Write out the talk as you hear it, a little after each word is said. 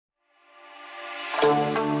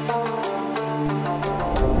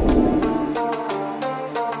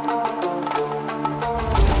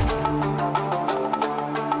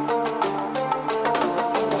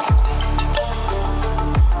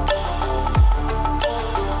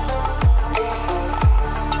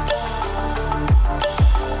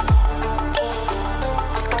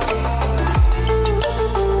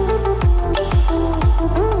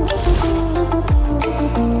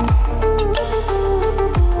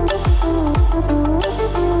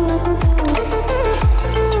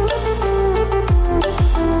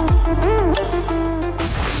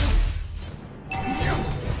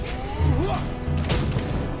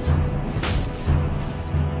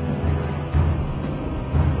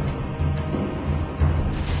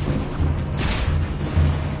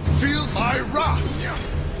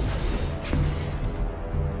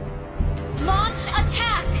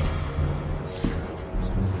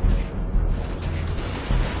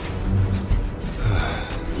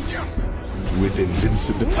with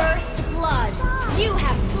invincibility. First blood. You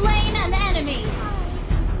have slain an enemy.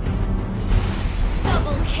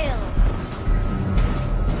 Double kill.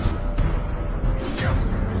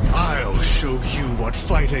 I'll show you what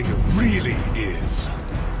fighting really is. An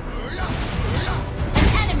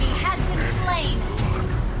enemy has been slain.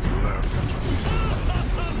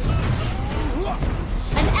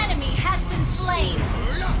 An enemy has been slain.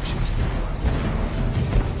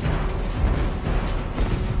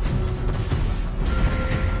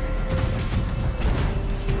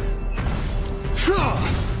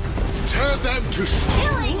 Tear them to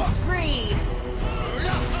killing spree.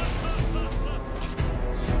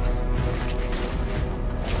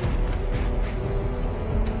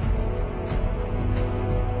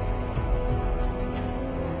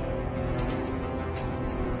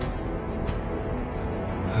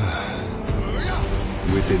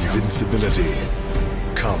 With invincibility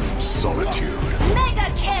comes solitude.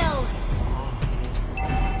 Mega kill.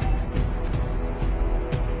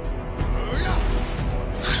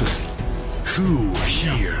 Who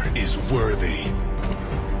here is worthy?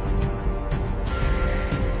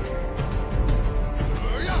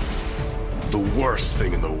 The worst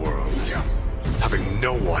thing in the world, having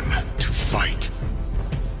no one to fight.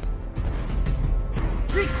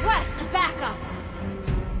 Request backup.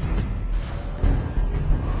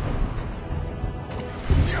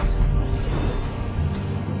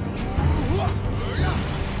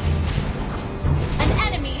 An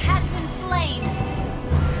enemy has been slain.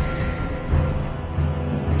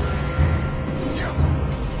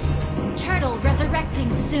 Turtle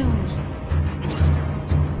resurrecting soon.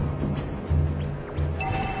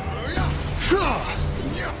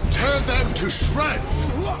 Tear them to shreds!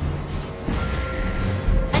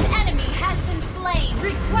 An enemy has been slain.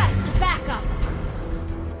 Request backup.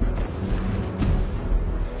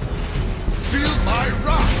 Feel my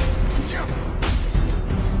wrath!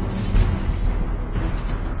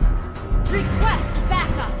 Request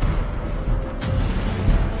backup.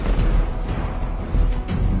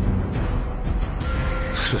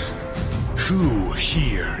 Who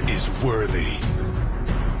here is worthy?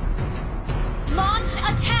 Launch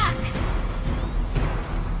attack.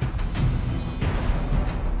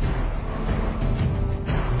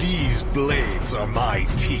 These blades are my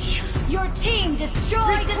teeth. Your team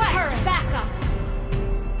destroyed a turret. Backup.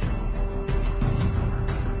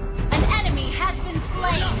 An enemy has been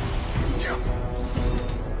slain.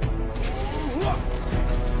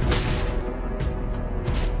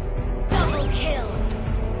 Double kill.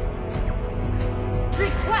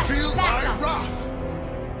 Request Feel backup. my wrath!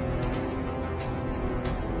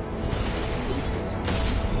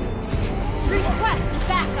 Request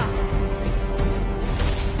backup.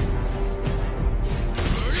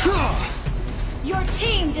 Your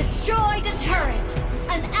team destroyed a turret.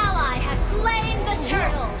 An ally has slain the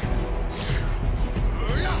turtle.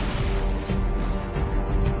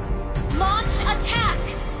 Launch attack.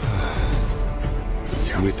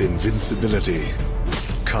 With invincibility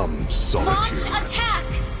comes solitude. Launch attack.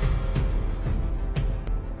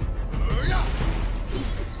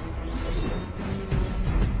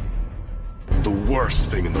 The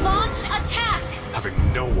worst thing in the world, Launch attack. having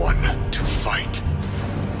no one to fight.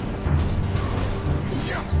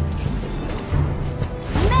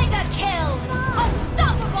 Mega kill.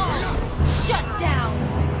 Unstoppable. Shut down.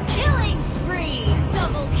 Killing spree.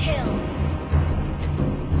 Double kill.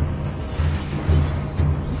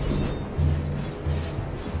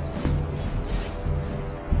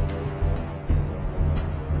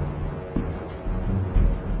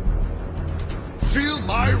 Feel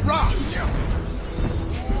my wrath!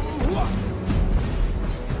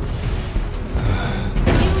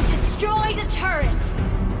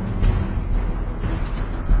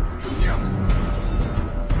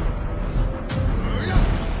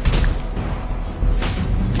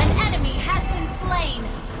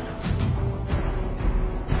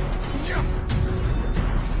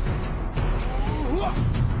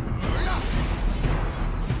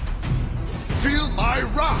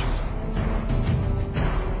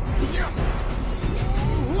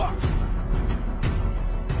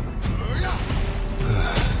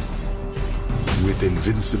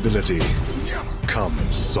 invincibility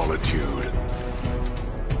comes solitude.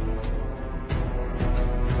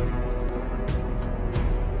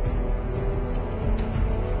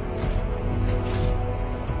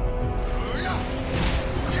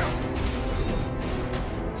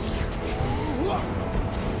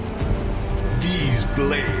 These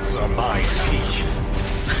blades are my teeth.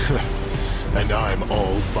 And I'm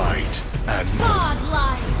all bite and...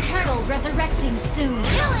 Godlike! Turtle resurrecting soon.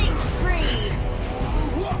 Killing spree!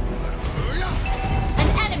 An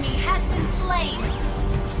enemy has been slain.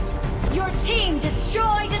 Your team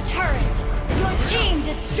destroyed a turret. Your team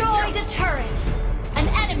destroyed a turret. An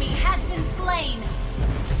enemy has been slain.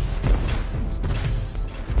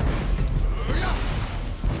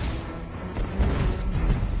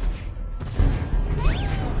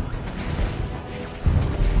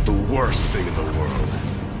 The worst thing in the world.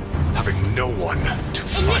 Having no one to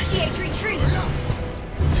fight. Initiate retreat!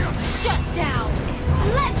 Shut down!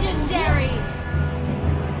 Legendary!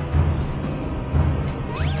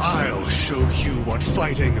 I'll show you what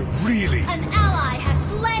fighting really... An ally has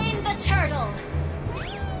slain the turtle!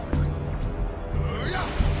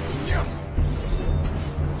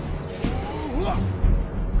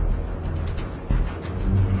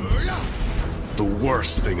 The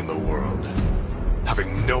worst thing in the world.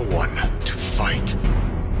 Having no one to fight.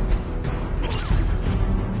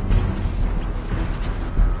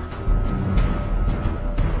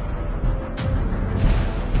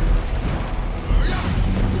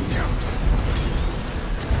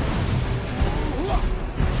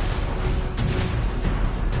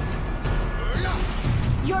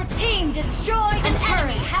 Your team destroyed a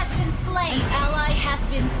turret! Has been slain! An ally has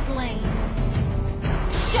been slain.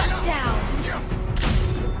 Shut down!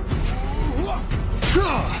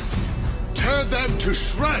 Tear them to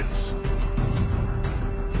shreds!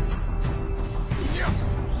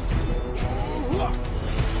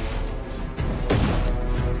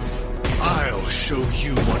 I'll show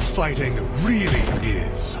you what fighting really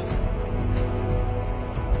is.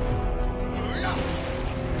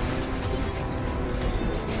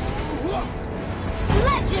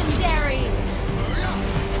 Legendary!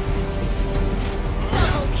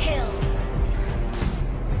 Double kill!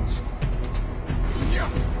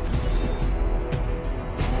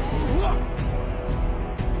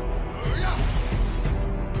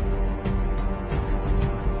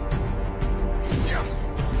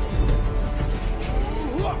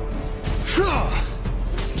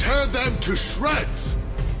 Tear them to shreds!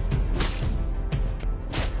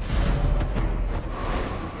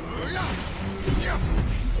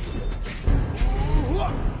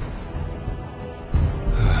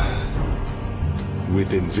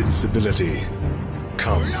 With invincibility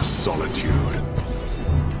comes solitude.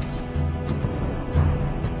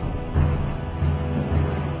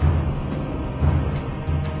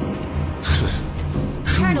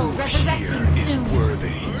 Turtle resurrecting soon. Is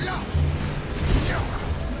worthy.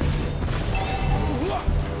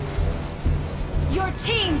 Your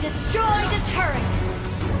team destroyed a turret.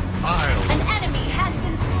 An enemy has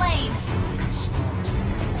been slain.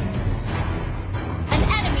 An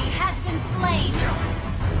enemy has been slain.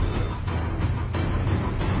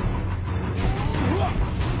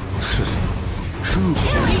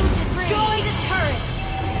 Killing destroyed a turret.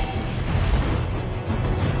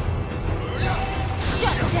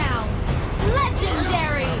 Shut down.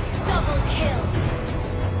 Legendary. Double kill.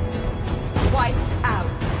 Wiped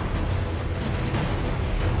out.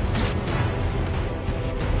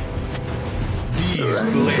 These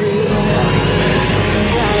blades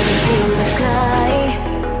dive into the sky.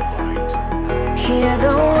 Hear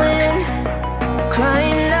the